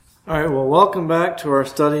All right, well, welcome back to our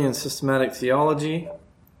study in systematic theology.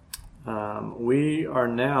 We are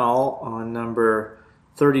now on number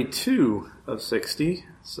 32 of 60,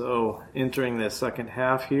 so entering the second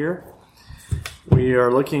half here. We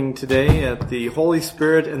are looking today at the Holy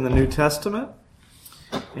Spirit in the New Testament,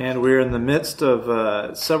 and we're in the midst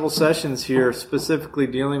of several sessions here specifically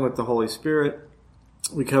dealing with the Holy Spirit.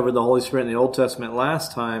 We covered the Holy Spirit in the Old Testament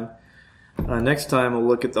last time. Next time we'll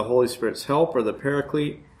look at the Holy Spirit's help, or the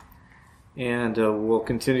Paraclete. And we'll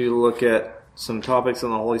continue to look at some topics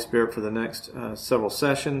on the Holy Spirit for the next several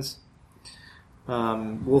sessions.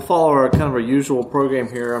 We'll follow our kind of our usual program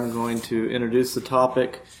here. I'm going to introduce the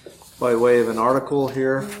topic by way of an article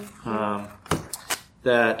here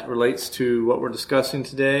that relates to what we're discussing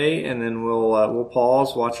today, and then we'll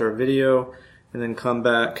pause, watch our video, and then come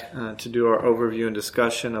back to do our overview and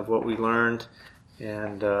discussion of what we learned,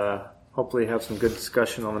 and hopefully have some good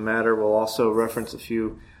discussion on the matter. We'll also reference a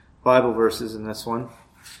few Bible verses in this one.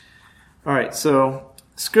 All right, so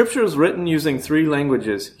Scripture is written using three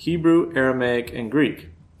languages: Hebrew, Aramaic, and Greek.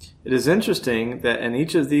 It is interesting that in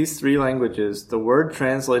each of these three languages, the word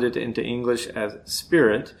translated into English as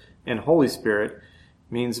Spirit and Holy Spirit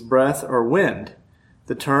means breath or wind.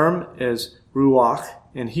 The term is Ruach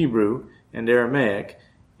in Hebrew and Aramaic,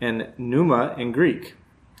 and Pneuma in Greek.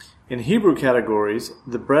 In Hebrew categories,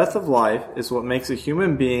 the breath of life is what makes a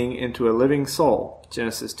human being into a living soul,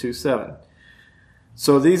 Genesis 2:7.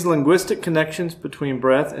 So these linguistic connections between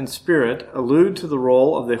breath and spirit allude to the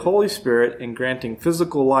role of the Holy Spirit in granting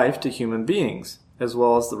physical life to human beings, as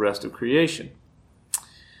well as the rest of creation.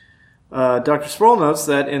 Dr. Sproul notes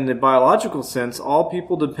that in the biological sense, all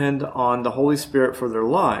people depend on the Holy Spirit for their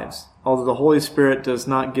lives, although the Holy Spirit does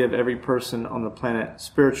not give every person on the planet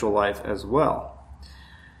spiritual life as well.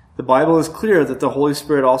 The Bible is clear that the Holy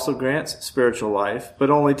Spirit also grants spiritual life,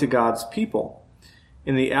 but only to God's people.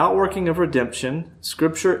 In the outworking of redemption,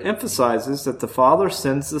 Scripture emphasizes that the Father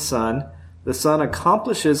sends the Son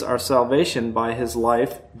accomplishes our salvation by His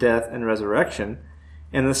life, death, and resurrection,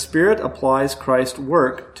 and the Spirit applies Christ's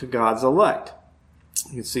work to God's elect.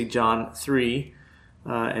 You can see John 3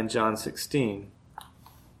 and John 16.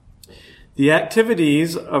 The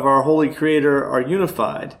activities of our Holy Creator are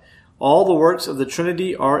unified. All the works of the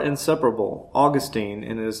Trinity are inseparable, Augustine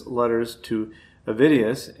in his letters to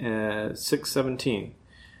Avidius 6:17.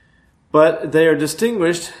 But they are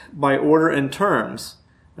distinguished by order and terms,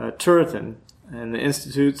 Turretin, and the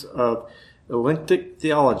Institutes of Ellenic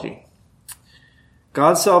Theology.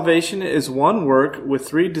 God's salvation is one work with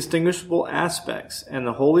three distinguishable aspects, and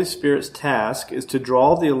the Holy Spirit's task is to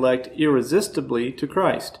draw the elect irresistibly to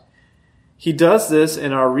Christ. He does this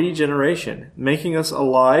in our regeneration, making us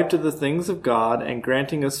alive to the things of God and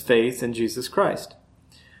granting us faith in Jesus Christ.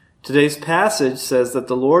 Today's passage says that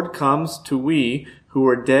the Lord comes to we who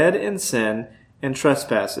are dead in sin and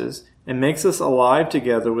trespasses and makes us alive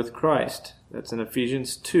together with Christ. That's in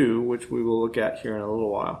Ephesians 2, which we will look at here in a little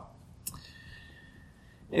while.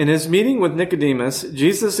 In his meeting with Nicodemus,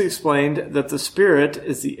 Jesus explained that the Spirit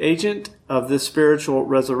is the agent of this spiritual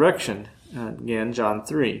resurrection. Again, John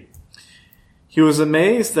 3. He was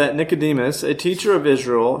amazed that Nicodemus, a teacher of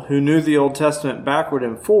Israel who knew the Old Testament backward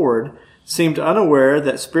and forward, seemed unaware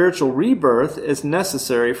that spiritual rebirth is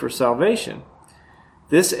necessary for salvation.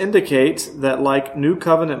 This indicates that, like New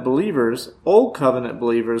Covenant believers, Old Covenant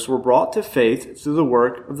believers were brought to faith through the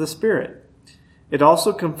work of the Spirit. It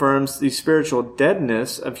also confirms the spiritual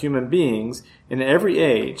deadness of human beings in every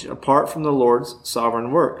age apart from the Lord's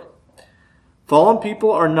sovereign work. Fallen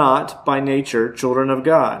people are not, by nature, children of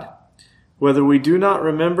God. Whether we do not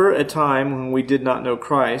remember a time when we did not know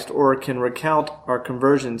Christ or can recount our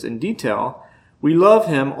conversions in detail, we love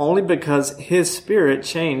Him only because His Spirit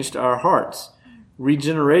changed our hearts.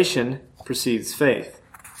 Regeneration precedes faith.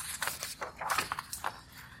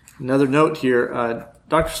 Another note here,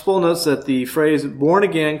 Dr. Sproul notes that the phrase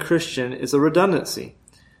born-again Christian is a redundancy.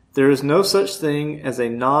 There is no such thing as a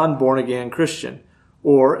non-born-again Christian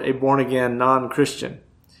or a born-again non-Christian,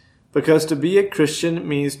 because to be a Christian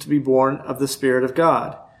means to be born of the Spirit of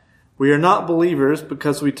God. We are not believers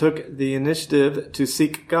because we took the initiative to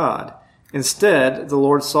seek God. Instead, the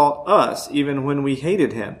Lord sought us even when we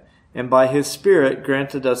hated Him, and by His Spirit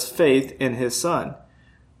granted us faith in His Son.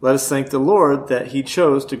 Let us thank the Lord that He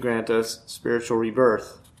chose to grant us spiritual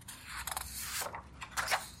rebirth.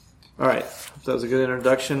 All right, that was a good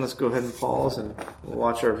introduction. Let's go ahead and pause and we'll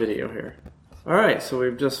watch our video here. All right, so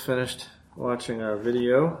we've just finished watching our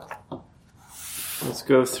video. Let's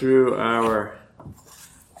go through our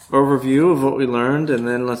overview of what we learned, and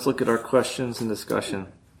then let's look at our questions and discussion.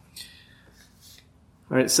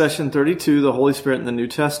 All right, session 32, the Holy Spirit in the New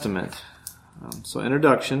Testament. So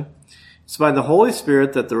introduction. It's by the Holy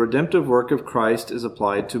Spirit that the redemptive work of Christ is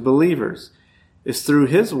applied to believers. It's through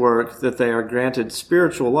his work that they are granted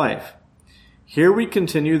spiritual life. Here we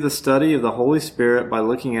continue the study of the Holy Spirit by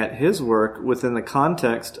looking at his work within the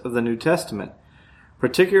context of the New Testament,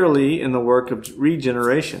 particularly in the work of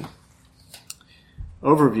regeneration.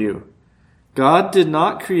 Overview. God did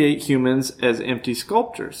not create humans as empty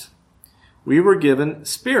sculptures. We were given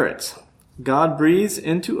spirits. God breathes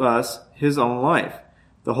into us his own life.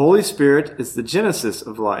 The Holy Spirit is the genesis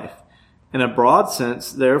of life. In a broad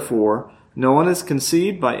sense, therefore, no one is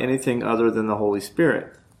conceived by anything other than the Holy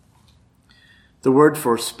Spirit. The word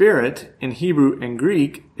for spirit in Hebrew and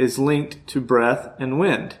Greek is linked to breath and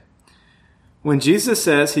wind. When Jesus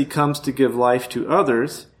says he comes to give life to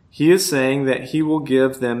others, he is saying that he will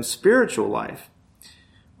give them spiritual life.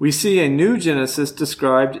 We see a new Genesis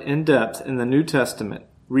described in depth in the New Testament,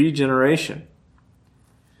 regeneration.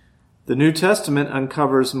 The New Testament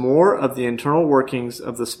uncovers more of the internal workings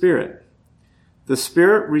of the Spirit. The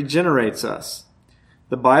Spirit regenerates us.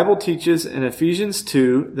 The Bible teaches in Ephesians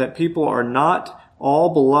 2 that people are not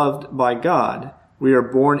all beloved by God. We are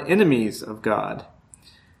born enemies of God.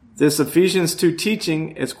 This Ephesians 2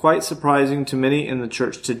 teaching is quite surprising to many in the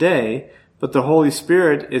church today, but the Holy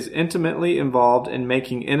Spirit is intimately involved in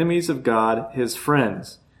making enemies of God his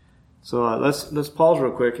friends. So let's pause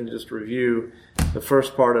real quick and just review the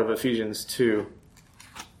first part of Ephesians 2.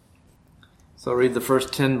 So I'll read the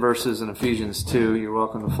first 10 verses in Ephesians 2. You're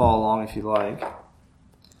welcome to follow along if you like.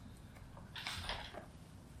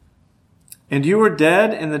 And you were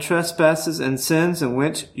dead in the trespasses and sins in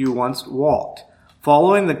which you once walked,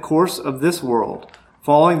 following the course of this world,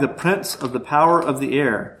 following the prince of the power of the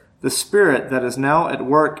air, the spirit that is now at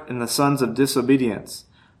work in the sons of disobedience,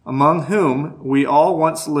 among whom we all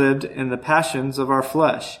once lived in the passions of our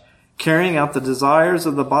flesh, carrying out the desires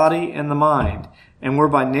of the body and the mind, and were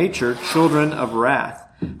by nature children of wrath,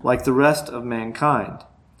 like the rest of mankind.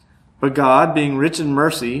 But God, being rich in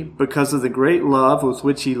mercy, because of the great love with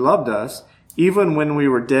which he loved us, even when we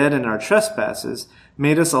were dead in our trespasses,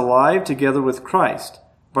 made us alive together with Christ.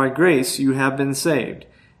 By grace you have been saved,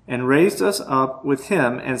 and raised us up with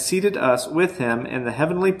him, and seated us with him in the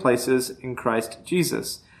heavenly places in Christ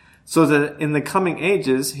Jesus, so that in the coming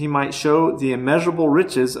ages he might show the immeasurable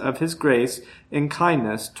riches of his grace and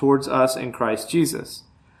kindness towards us in Christ Jesus.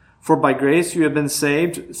 For by grace you have been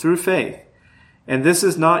saved through faith, and this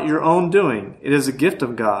is not your own doing, it is a gift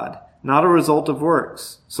of God, not a result of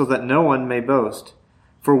works, so that no one may boast.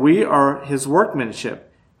 For we are his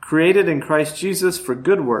workmanship, created in Christ Jesus for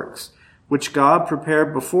good works, which God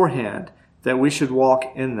prepared beforehand, that we should walk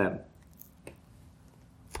in them.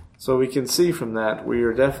 So we can see from that we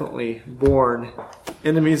are definitely born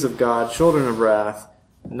enemies of God, children of wrath,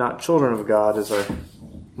 not children of God, as our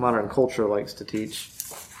modern culture likes to teach.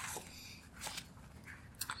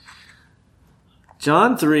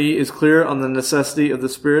 John 3 is clear on the necessity of the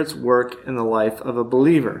Spirit's work in the life of a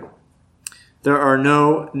believer. There are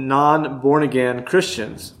no non-born-again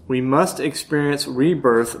Christians. We must experience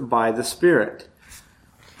rebirth by the Spirit.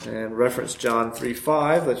 And reference John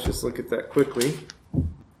 3:5. Let's just look at that quickly.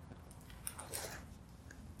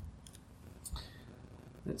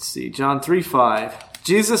 Let's see, John 3:5.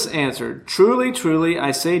 Jesus answered, "Truly, truly,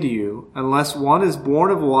 I say to you, unless one is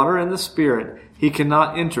born of water and the Spirit, he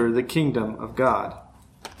cannot enter the kingdom of God."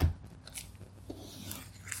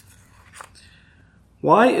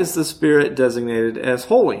 Why is the Spirit designated as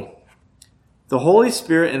holy? The Holy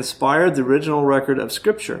Spirit inspired the original record of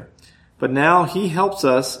Scripture, but now he helps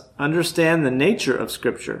us understand the nature of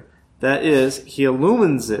Scripture. That is, he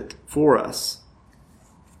illumines it for us.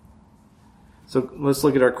 So let's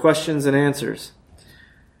look at our questions and answers.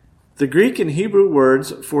 The Greek and Hebrew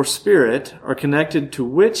words for spirit are connected to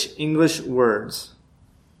which English words?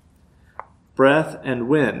 Breath and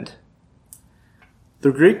wind.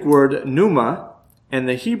 The Greek word pneuma and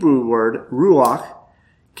the Hebrew word ruach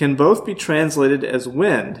can both be translated as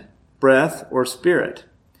wind, breath, or spirit.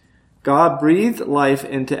 God breathed life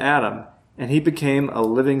into Adam, and he became a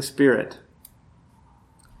living spirit.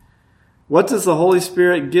 What does the Holy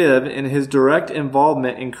Spirit give in his direct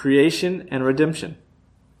involvement in creation and redemption?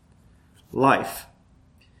 Life.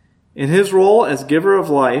 In his role as giver of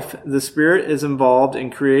life, the Spirit is involved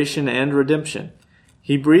in creation and redemption.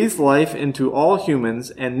 He breathes life into all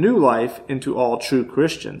humans and new life into all true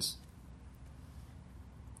Christians.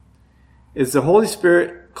 Is the Holy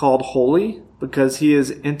Spirit called holy because he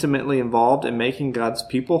is intimately involved in making God's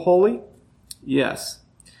people holy? Yes.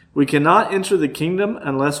 We cannot enter the kingdom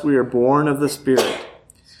unless we are born of the Spirit.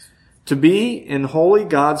 To be in holy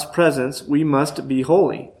God's presence, we must be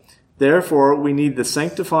holy. Therefore, we need the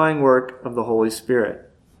sanctifying work of the Holy Spirit.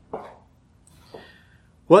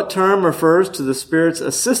 What term refers to the Spirit's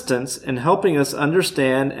assistance in helping us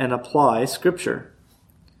understand and apply Scripture?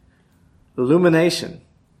 Illumination.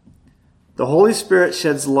 The Holy Spirit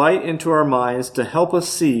sheds light into our minds to help us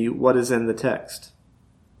see what is in the text.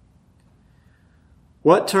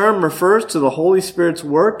 What term refers to the Holy Spirit's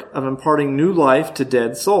work of imparting new life to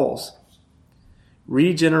dead souls?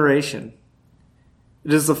 Regeneration.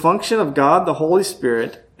 It is the function of God the Holy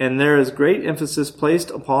Spirit, and there is great emphasis placed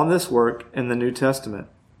upon this work in the New Testament.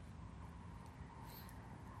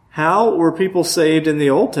 How were people saved in the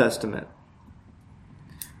Old Testament?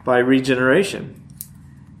 By regeneration.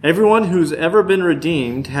 Everyone who's ever been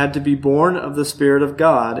redeemed had to be born of the Spirit of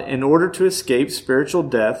God in order to escape spiritual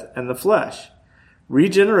death and the flesh.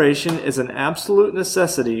 Regeneration is an absolute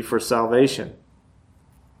necessity for salvation.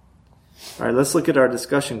 All right, let's look at our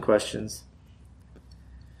discussion questions.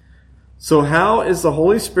 So how is the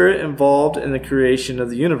Holy Spirit involved in the creation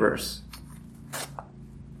of the universe?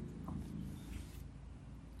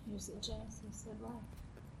 Here's the genesis of life.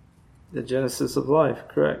 The genesis of life,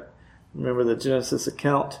 correct. Remember the Genesis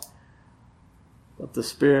account of the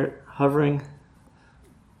Spirit hovering.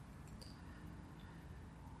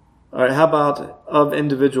 All right, how about of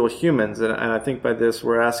individual humans? And I think by this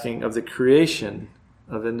we're asking of the creation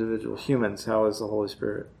of individual humans. How is the Holy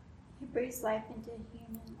Spirit? He breathes life into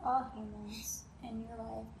all humans, and your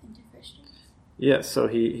life into Christians. Yes, so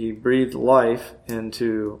he breathed life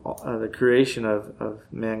into the creation of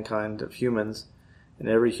mankind, of humans, and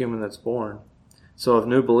every human that's born. So of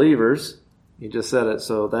new believers, you just said it,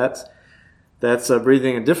 so that's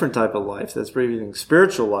breathing a different type of life. That's breathing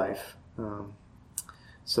spiritual life,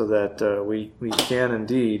 so that we can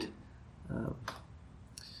indeed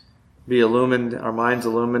be illumined, our minds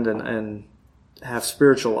illumined, and have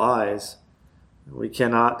spiritual eyes. We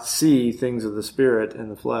cannot see things of the Spirit in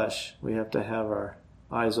the flesh. We have to have our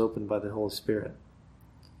eyes opened by the Holy Spirit.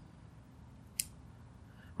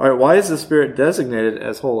 All right, why is the Spirit designated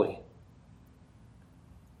as holy?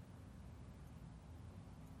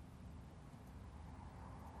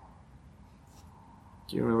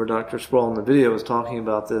 Do you remember Dr. Sproul in the video was talking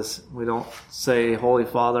about this? We don't say Holy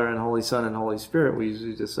Father and Holy Son and Holy Spirit. We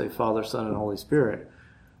usually just say Father, Son, and Holy Spirit.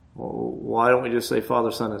 Well, why don't we just say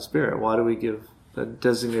Father, Son, and Spirit? Why do we give the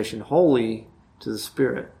designation holy to the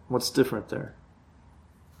Spirit? What's different there?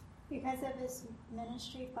 Because of his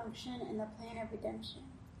ministry function and the plan of redemption.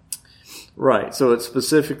 Right. So it's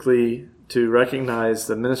specifically to recognize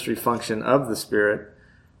the ministry function of the Spirit,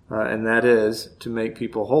 and that is to make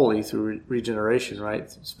people holy through regeneration,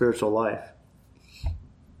 right? Spiritual life.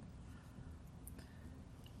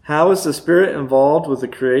 How is the Spirit involved with the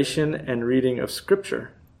creation and reading of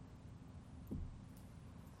Scripture?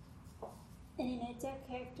 And in its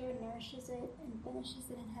character nourishes it and finishes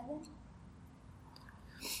it in heaven.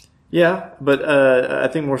 Yeah, but I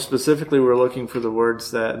think more specifically we're looking for the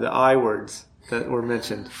words the I words that were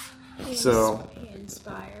mentioned. He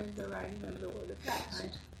inspired the writing of the Word of God,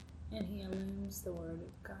 and he illumines the Word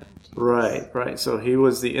of God. Right. So he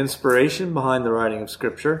was the inspiration behind the writing of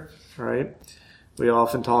Scripture, right? We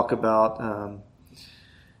often talk about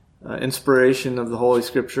inspiration of the Holy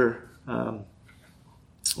Scripture,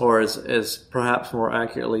 or as perhaps more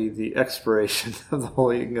accurately, the expiration of the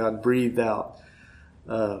Holy God breathed out.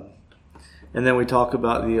 And then we talk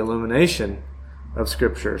about the illumination of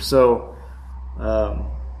Scripture. So,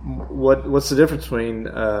 what's the difference between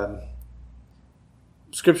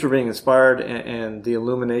Scripture being inspired and the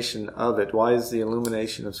illumination of it? Why is the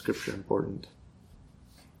illumination of Scripture important?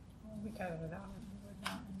 Because without it, we would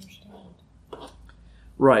not understand.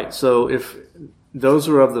 Right. So if those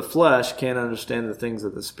who are of the flesh can't understand the things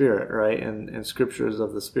of the Spirit, right? And Scripture is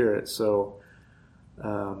of the Spirit. So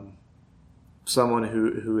someone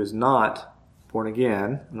who is not born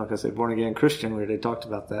again, I'm not going to say born again Christian, we already talked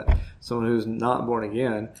about that. Someone who's not born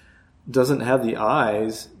again doesn't have the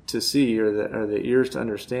eyes to see or the ears to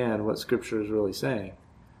understand what Scripture is really saying.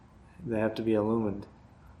 They have to be illumined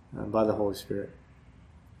by the Holy Spirit.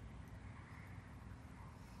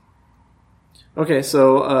 Okay,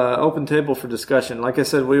 so open table for discussion. Like I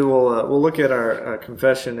said, we'll look at our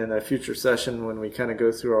confession in a future session when we kind of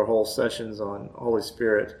go through our whole sessions on Holy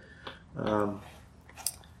Spirit. So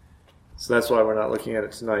that's why we're not looking at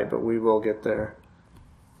it tonight, but we will get there.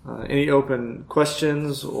 Any open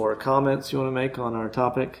questions or comments you want to make on our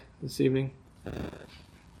topic this evening?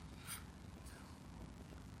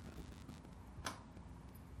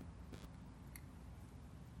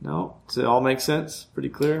 No? Does it all make sense? Pretty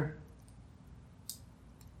clear?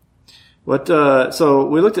 So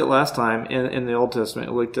we looked at last time in the Old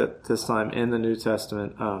Testament. We looked at this time in the New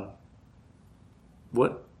Testament.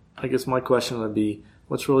 I guess my question would be,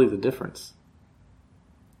 what's really the difference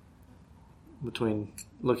between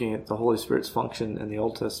looking at the Holy Spirit's function in the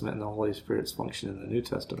Old Testament and the Holy Spirit's function in the New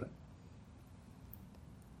Testament?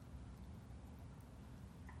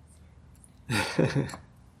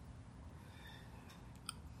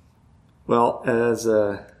 Well,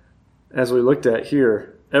 as we looked at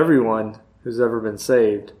here, everyone who's ever been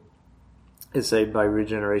saved is saved by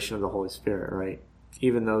regeneration of the Holy Spirit, right?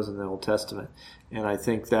 Even those in the Old Testament. And I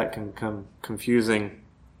think that can become confusing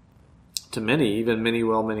to many, even many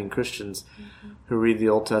well-meaning Christians who read the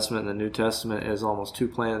Old Testament and the New Testament as almost two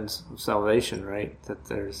plans of salvation, right? That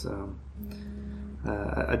there's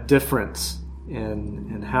a difference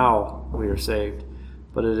in how we are saved.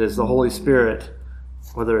 But it is the Holy Spirit,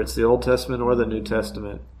 whether it's the Old Testament or the New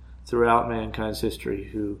Testament, throughout mankind's history,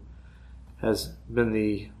 who has been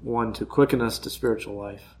the one to quicken us to spiritual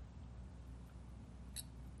life.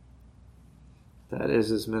 That is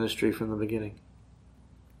his ministry from the beginning.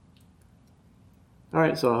 All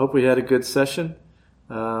right, so I hope we had a good session.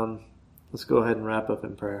 Let's go ahead and wrap up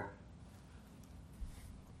in prayer.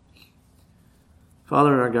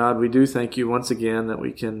 Father and our God, we do thank you once again that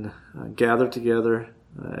we can gather together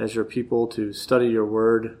as your people to study your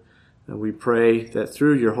word. And we pray that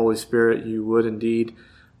through your Holy Spirit you would indeed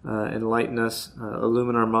enlighten us,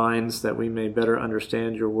 illumine our minds, that we may better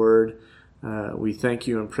understand your word. We thank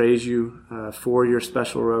you and praise you for your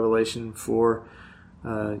special revelation, for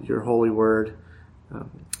your holy word.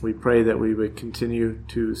 We pray that we would continue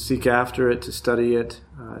to seek after it, to study it,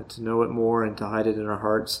 to know it more, and to hide it in our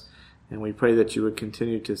hearts. And we pray that you would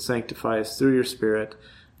continue to sanctify us through your Spirit,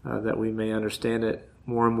 that we may understand it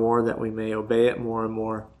more and more, that we may obey it more and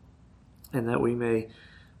more, and that we may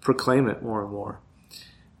proclaim it more and more.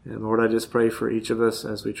 And Lord, I just pray for each of us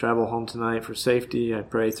as we travel home tonight for safety. I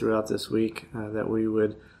pray throughout this week that we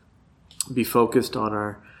would be focused on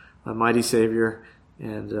our mighty Savior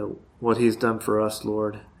and what he's done for us,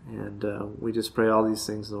 Lord. And we just pray all these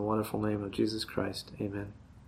things in the wonderful name of Jesus Christ. Amen.